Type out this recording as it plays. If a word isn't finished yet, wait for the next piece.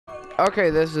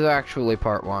Okay, this is actually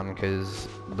part 1, because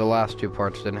the last 2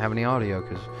 parts didn't have any audio,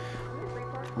 because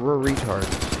we're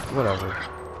retards. Whatever.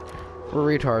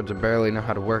 We're retards and barely know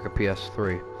how to work a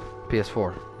PS3.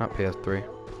 PS4, not PS3.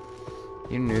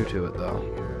 You're new to it, though.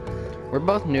 We're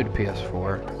both new to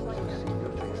PS4.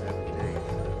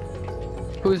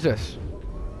 Who's this?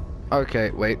 Okay,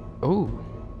 wait. Ooh.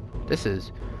 This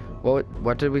is...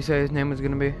 What did we say his name was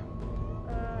gonna be? The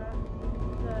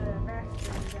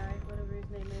mask guy, whatever his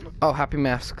name is. Oh, Happy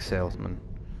Mask Salesman.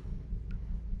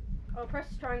 Oh, press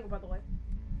triangle, by the way.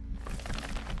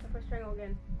 Press triangle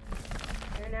again.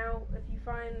 And now, if you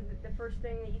find the first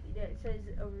thing that says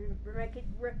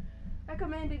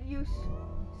recommended use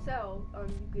sell,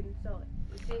 you can sell it.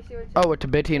 See what it says? Oh, a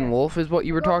Tibetan wolf is what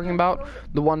you were talking about?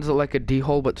 The ones that like a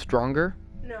D-hole but stronger?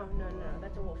 No,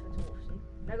 that's a wolf, see?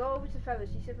 Now go over to feathers,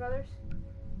 you see feathers?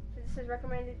 It says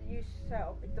recommended use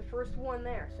sell. It's the first one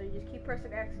there, so you just keep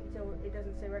pressing X until it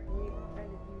doesn't say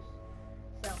recommended use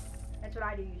sell. That's what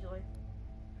I do usually.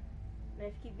 And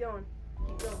if you keep going,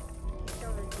 keep going.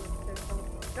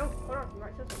 No, hold on, you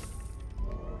might sell something.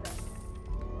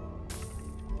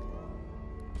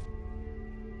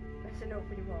 That's a no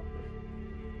for the ball.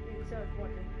 You can sell it for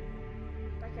watching.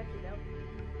 I catch it though.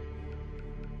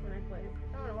 When I played it.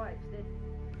 I don't know why I just did.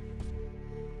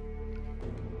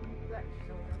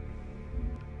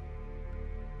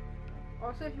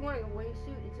 Also, if you want a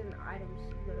wingsuit, it's in items.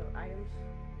 You go to items.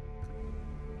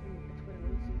 That's what a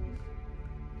wingsuit is.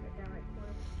 Right down right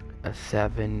corner. A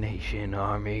 7-nation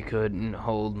army couldn't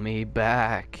hold me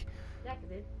back. Yeah, it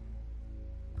did.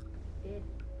 Did.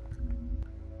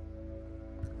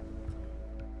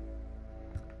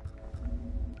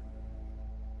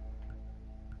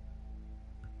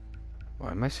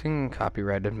 Why am I singing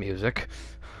copyrighted music?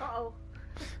 Uh-oh.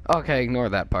 Okay, ignore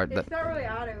that part. It's not really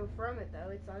audio from it, though.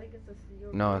 I think it's a...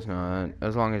 No, it's not.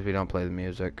 As long as we don't play the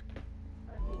music.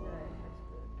 Okay, good.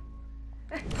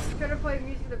 That's good. Trying to play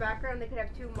music in the background, they could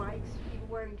have 2 mics, people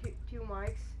wearing two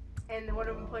mics, and then one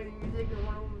of them playing music and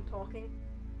one of them talking.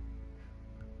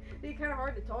 It'd be kind of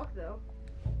hard to talk, though.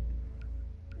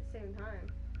 At the same time.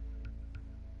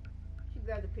 Should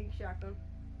grab the pink shotgun.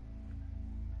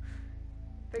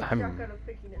 Pink shotgun of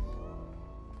pinkiness.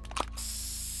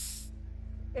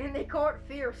 And they call it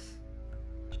fierce.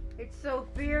 It's so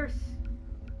fierce.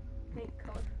 Pink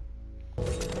color.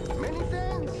 Many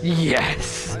thanks.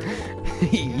 Yes!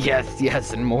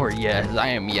 yes, and more yes. I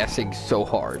am yesing so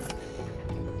hard.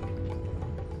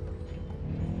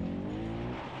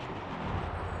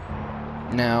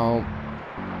 Now,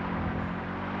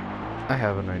 I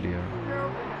have an idea.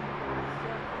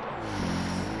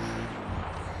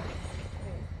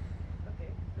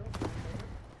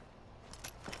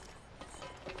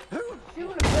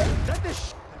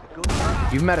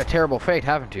 You've met a terrible fate,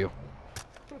 haven't you?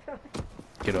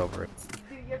 Get over it.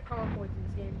 Dude, you have common points in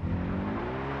this game.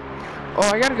 Oh,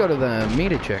 I gotta go to the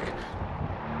Meta chick.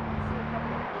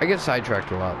 I get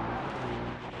sidetracked a lot.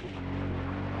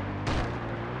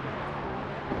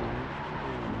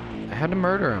 I had to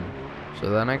murder him, so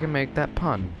then I can make that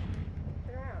pun.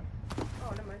 Turn around.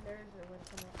 Oh, never mind. There is a way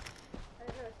to come out. I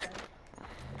didn't notice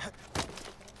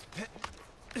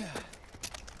that.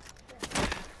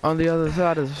 On the other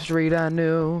side of the street I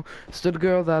knew stood a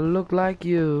girl that looked like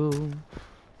you.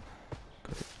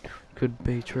 Could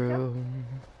be true.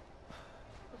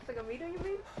 Looks like a meter, you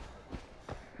mean?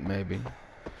 Maybe.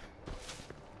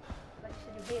 Like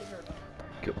she hit her.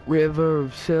 River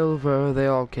of silver, they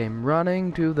all came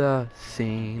running to the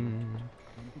scene.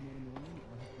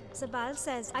 Sabal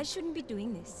says I shouldn't be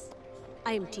doing this.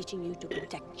 I am teaching you to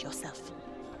protect yourself.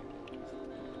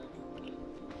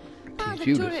 Teach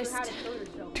you, tourist.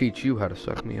 teach you how to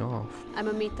suck me off. I'm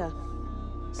Amita.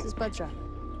 This is Bhadra.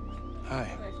 Hi.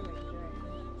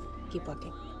 Keep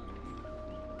walking.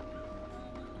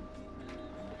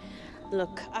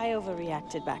 Look, I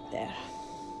overreacted back there.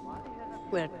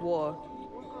 We're at war.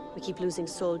 We keep losing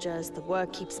soldiers. The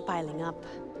work keeps piling up.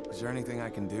 Is there anything I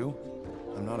can do?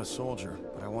 I'm not a soldier,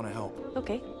 but I want to help.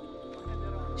 Okay.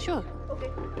 Sure. Okay.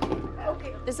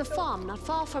 Okay. There's a farm not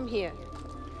far from here.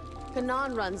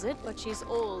 Kanan runs it, but she's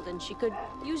old and she could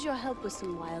use your help with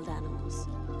some wild animals.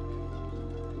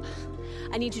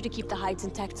 I need you to keep the hides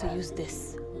intact, so use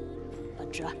this.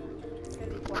 Bhadra.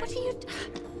 What are you...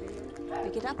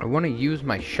 Pick it up. I want to use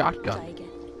my Try shotgun. again.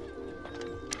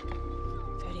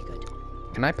 Very good.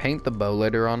 Can I paint the bow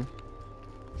later on?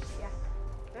 Yeah.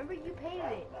 Remember you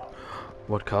painted it.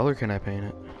 What color can I paint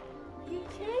it? You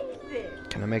changed it.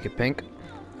 Can I make it pink?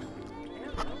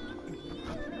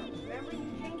 Remember you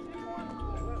changed it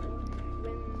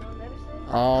when medicine?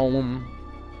 Um.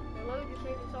 The load just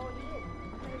made us all you did.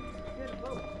 You had a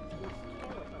vote. It was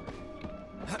camo color.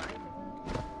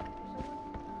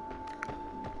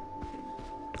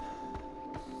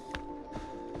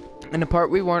 In the part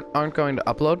we aren't going to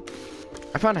upload,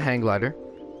 I found a hang glider.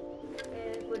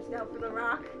 And it glitched out for the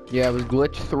rock. Yeah, it was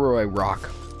glitched through a rock.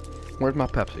 Where's my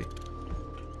Pepsi?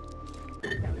 I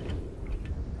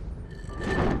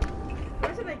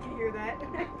said I could hear that.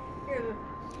 Hear the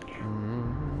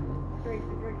drink.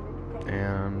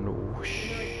 And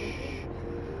whoosh.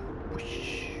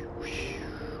 Whoosh.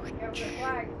 Yeah, with the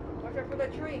flag. Watch out for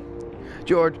that tree.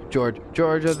 George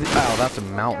of the. Oh, that's a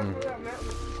mountain. Watch out for that mountain.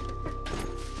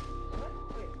 What?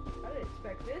 Wait, I didn't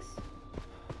expect this.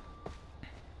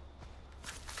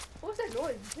 What was that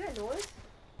noise? Did you hear that noise?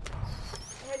 I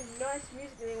had nice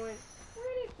music and they went, where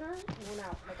did it turn? And went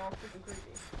out, like all freaking creepy.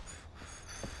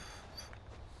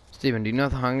 Steven, do you know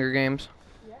the Hunger Games?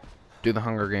 Yeah. Do the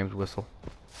Hunger Games whistle.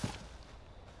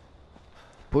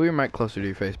 Pull your mic closer to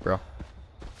your face, bro.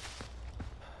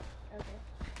 Okay.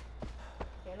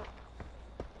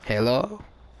 Hello?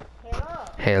 Hello.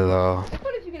 Hello.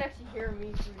 What if you can actually hear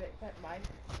me through that mic?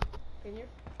 Can you?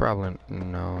 Probably.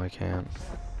 No, I can't.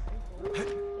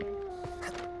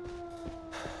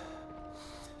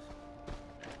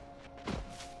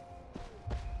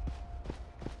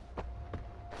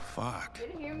 Fuck.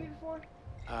 Did you hear me before?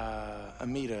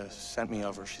 Amita sent me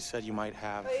over. She said you might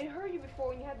have I heard you before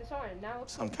when you had this on, and now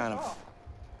it's some kind of off.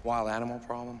 wild animal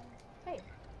problem. Hey.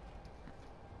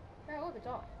 Hey, look, it's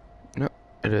off. No,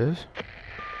 it is.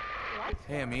 Lights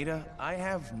Hey, Amita, I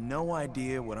have no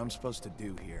idea what I'm supposed to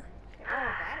do here. Oh,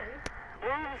 battery.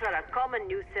 Wolves are a common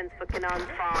nuisance for Kanan's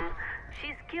farm.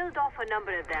 She's killed off a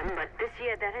number of them, but this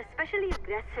year they're especially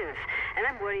aggressive, and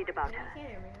I'm worried about You her. can't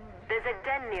hear me. I don't know. There's a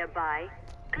den nearby.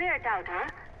 Clear it out, huh?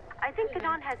 I think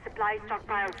Kanan has supplies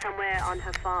stockpiled somewhere on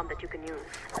her farm that you can use.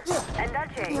 And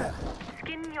Ajay,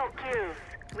 skin your kills.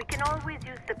 We can always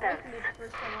use the That pelts. can be the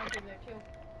first time I've been there, too.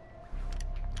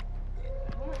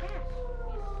 Oh my gosh.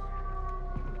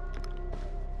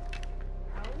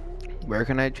 Where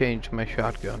can I change my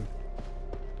shotgun?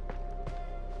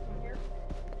 Here?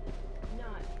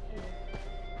 Not here.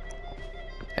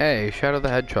 Hey, Shadow the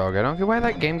Hedgehog. I don't get why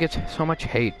that game gets so much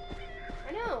hate.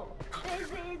 I know.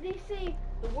 They say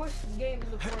the worst game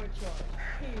in the franchise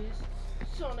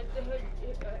is Sonic the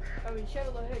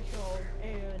Shadow the Hedgehog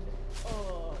and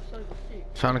Sonic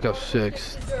 06. Sonic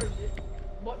 06. Deserves it,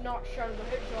 but not Shadow the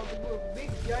Hedgehog because we're a big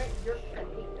giant jerk that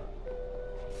hate them.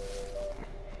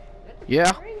 That's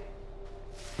Yeah. boring.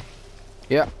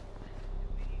 Yeah.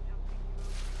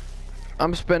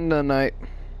 I'm spending the night.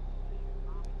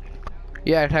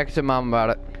 Yeah, I texted Mom about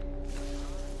it.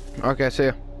 Okay, see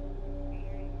ya.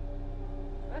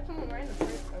 That's someone random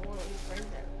friends. I want to use friends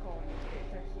that are calling me.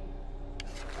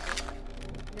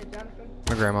 Is that Jonathan?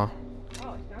 My grandma.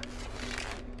 Oh, it's not?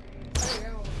 Oh,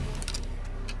 yeah.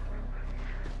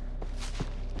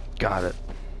 Got it.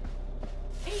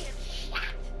 Hey, it's shot!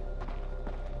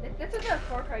 That's what that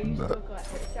Far Cry used to look like,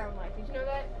 or sound like. Did you know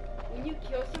that? When you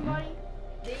kill somebody,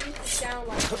 they used to sound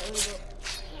like that little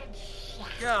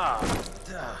headshot. God.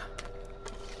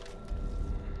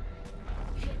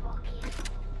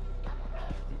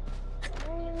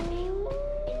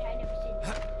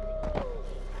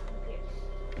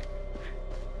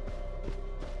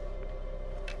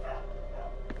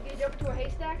 You jump to a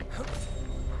haystack?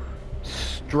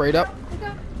 Straight up. Look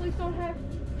up. Please don't have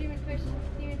demon fish.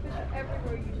 Demon fish are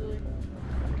everywhere usually.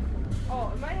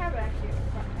 Oh, it might have actually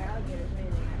alligators maybe.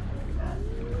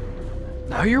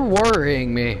 Now you're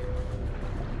worrying me.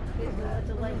 That's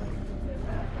a lake.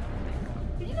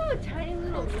 Did you know a tiny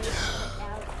little lake has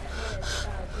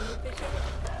demon fish in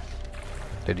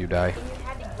it? Did you die? And you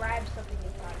had to grab something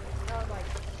inside of it. And I was like,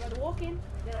 I was walking,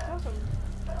 then I saw some.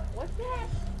 What's that?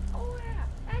 Oh yeah,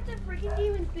 that's a freaking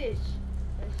demon fish.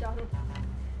 And I shot him.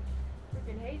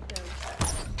 Freaking hate them.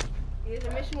 There's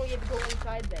a mission where you have to go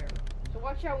inside there. So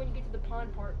watch out when you get to the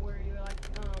pond part where you're like,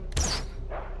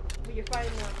 where you're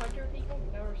fighting the hunter people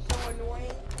that are so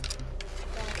annoying.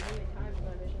 Got like a million times in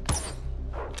that mission.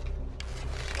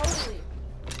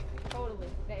 Totally.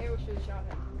 That arrow should have shot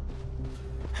him.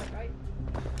 Right?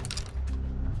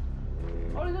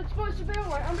 Oh, that's supposed to be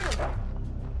alright. I'm doing it.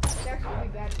 It's actually really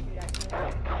bad if you actually.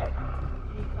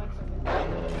 You need to collect something.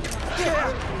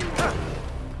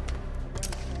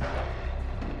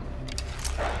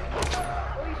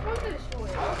 Oh, you're supposed to destroy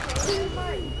it. Okay, never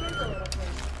mind. You can go it, okay.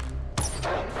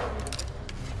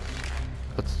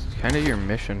 That's kind of your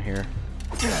mission here.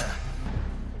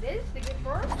 It is to get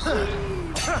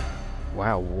first.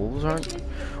 Wow, wolves aren't.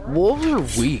 Wolves are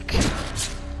weak.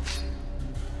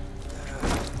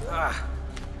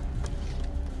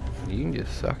 You can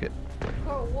just suck it.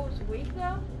 Oh, wolves weak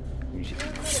though? You should- You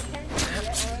haven't read attention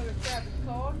yet, whatever crap it's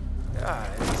called. God.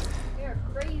 They're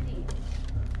crazy.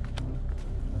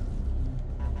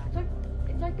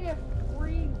 It's like they have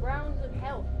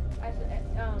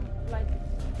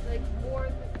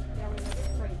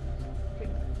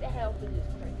It is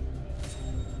crazy.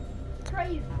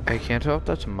 Crazy. I can't tell if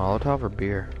that's a Molotov or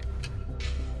beer.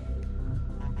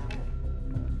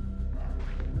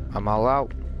 I'm all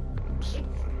out.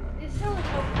 It's so much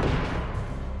hope.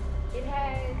 It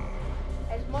has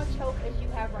as much hope as you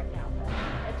have right now.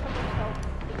 That's how much hope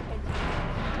it can take.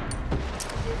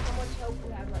 There's how much hope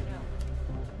you have right now.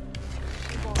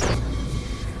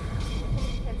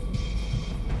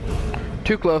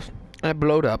 Too close. I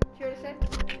blowed up. Hear what I said?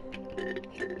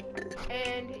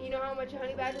 And you know how much a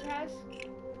honey badger has?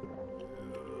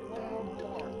 One more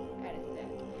bar added to that.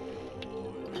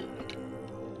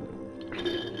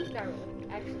 Not really.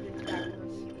 Actually, it's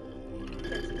backwards.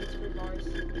 Since it's 3 bars.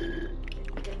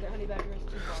 The honey badger has 2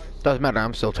 bars. Doesn't matter.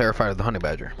 I'm still terrified of the honey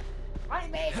badger. I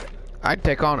made it! I'd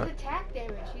take on His it. attack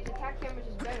damage. His attack damage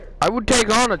is better. I would take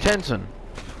on a Tenson.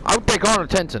 I would take on a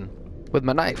Tenson with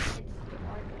my knife.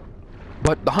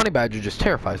 But the honey badger just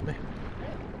terrifies me.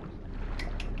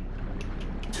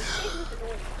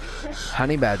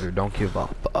 Honey badger, don't give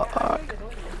up. I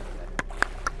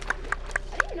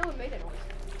didn't even know it made that noise.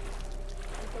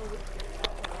 Until this.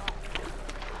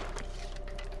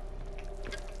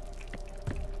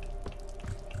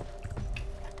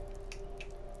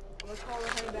 Let's call the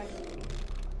honey badger.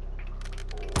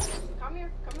 Come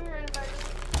here, honey badger.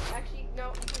 Actually, no,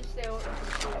 you can stay over.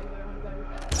 Honey badger.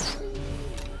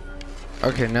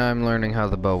 Okay, now I'm learning how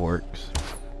the bow works.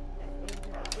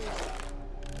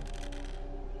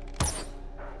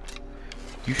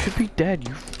 You should be dead,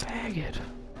 you faggot.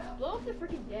 Blow up the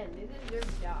freaking den. They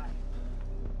deserve to die.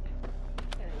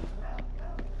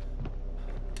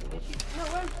 Did you? No,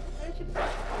 why didn't you? I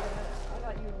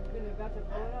thought you were about to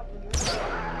blow it up when you were.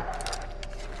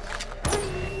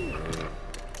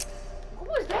 What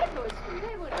was that noise? What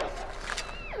was that noise?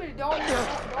 It was a dog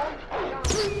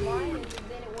flying, and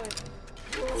then it went.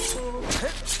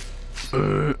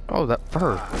 Oh, that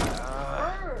fur.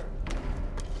 Fur.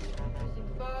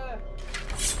 Fur.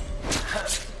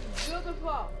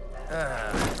 Beautiful.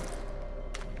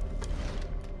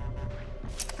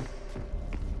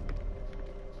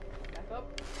 Back up.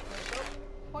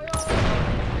 Fire.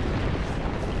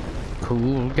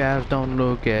 Cool guys don't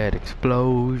look at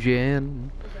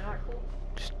explosion. Is that not cool?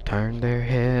 Just turn their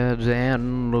heads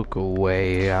and look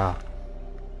away.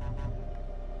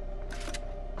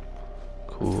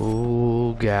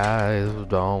 Cool guys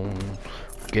don't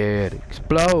get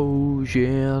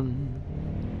explosion.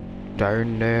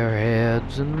 Turn their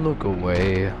heads and look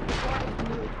away.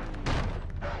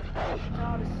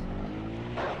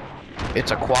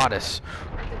 It's a quadus.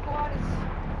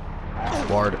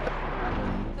 Quad.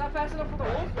 It's not fast enough for the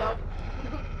wolf though.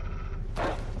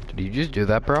 Did you just do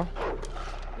that, bro?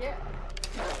 Yeah.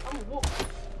 I'm a wolf.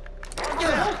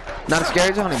 Not as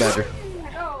scary as a honey badger.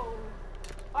 No.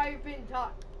 I've been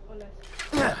taught. Or less.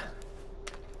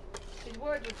 His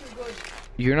words are too good.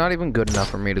 You're not even good enough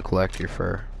for me to collect your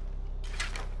fur.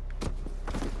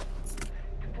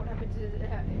 What happens is it's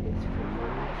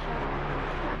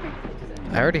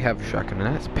I already have a shotgun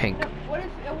and that's pink. no, what if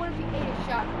you ate a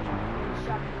shotgun? And the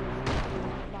shotgun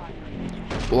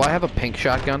was Well, I have a pink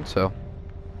shotgun, so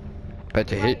bet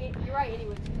to hit. You're right,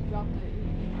 anyways. You dropped it.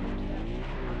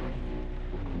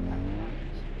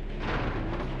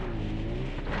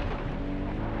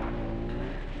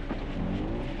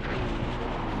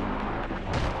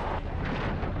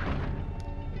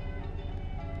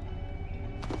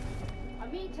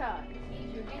 Amita,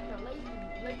 ease your get your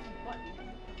lazy button.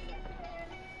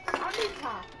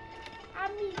 Amita,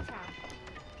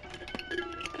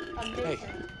 Hey.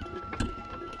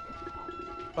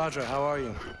 Badra, how are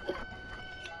you?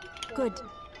 Good.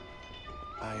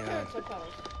 I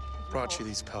brought you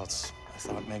these pelts. I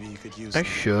thought maybe you could use I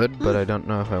them. should, but I don't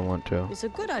know if I want to. These are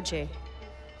good, Ajay.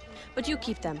 But you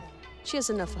keep them. She has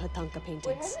enough for her Tanka Wait, has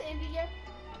paintings. it ended yet?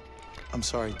 I'm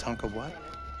sorry, Tonka what?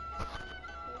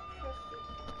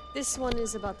 This one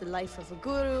is about the life of a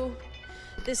guru.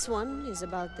 This one is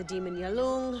about the demon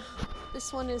Yalung.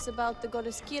 This one is about the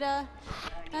goddess Kira.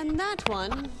 And that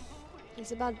one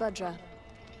is about Badra,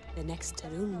 the next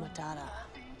Tarun Matara.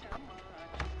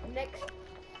 Next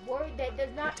word that does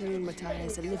not. Tarun Matara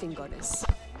is a living goddess,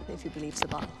 if you believe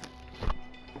Sabal.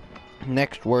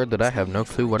 Next word that I have no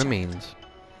clue what it means.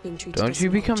 Being treated Don't as you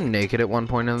an become object. naked at one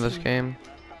point in this game?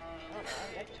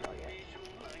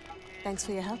 Thanks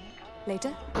for your help.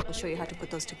 Later, I'll show you how to put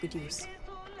those to good use.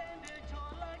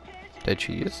 Did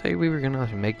she just say we were gonna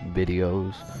make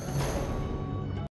videos?